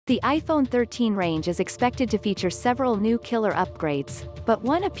The iPhone 13 range is expected to feature several new killer upgrades, but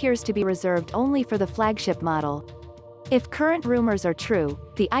one appears to be reserved only for the flagship model. If current rumors are true,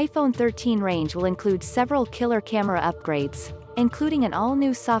 the iPhone 13 range will include several killer camera upgrades, including an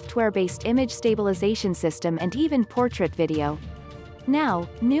all-new software-based image stabilization system and even portrait video. Now,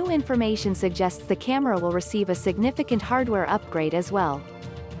 new information suggests the camera will receive a significant hardware upgrade as well.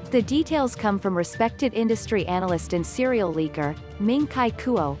 The details come from respected industry analyst and serial leaker, Ming-Chi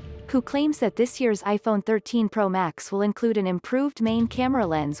Kuo, who claims that this year's iPhone 13 Pro Max will include an improved main camera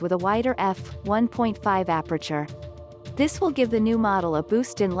lens with a wider f1.5 aperture. This will give the new model a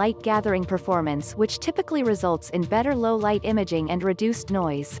boost in light gathering performance, which typically results in better low-light imaging and reduced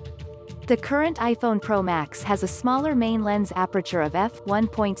noise. The current iPhone Pro Max has a smaller main lens aperture of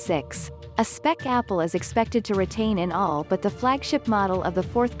f1.6. A spec Apple is expected to retain in all but the flagship model of the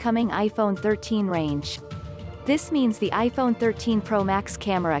forthcoming iPhone 13 range. This means the iPhone 13 Pro Max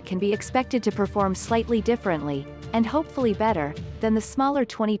camera can be expected to perform slightly differently, and hopefully better, than the smaller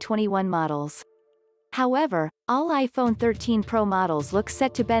 2021 models. However, all iPhone 13 Pro models look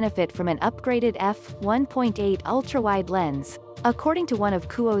set to benefit from an upgraded f1.8 ultra-wide lens, according to one of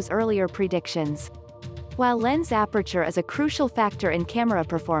Kuo's earlier predictions. While lens aperture is a crucial factor in camera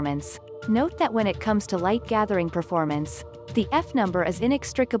performance, note that when it comes to light gathering performance, the f number is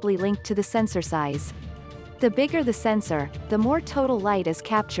inextricably linked to the sensor size. The bigger the sensor, the more total light is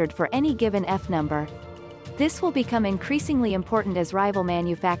captured for any given f number. This will become increasingly important as rival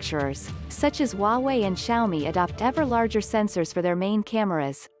manufacturers, such as Huawei and Xiaomi, adopt ever larger sensors for their main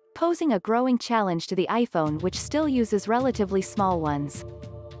cameras, posing a growing challenge to the iPhone, which still uses relatively small ones.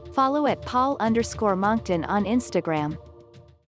 Follow at Paul_Moncton on Instagram.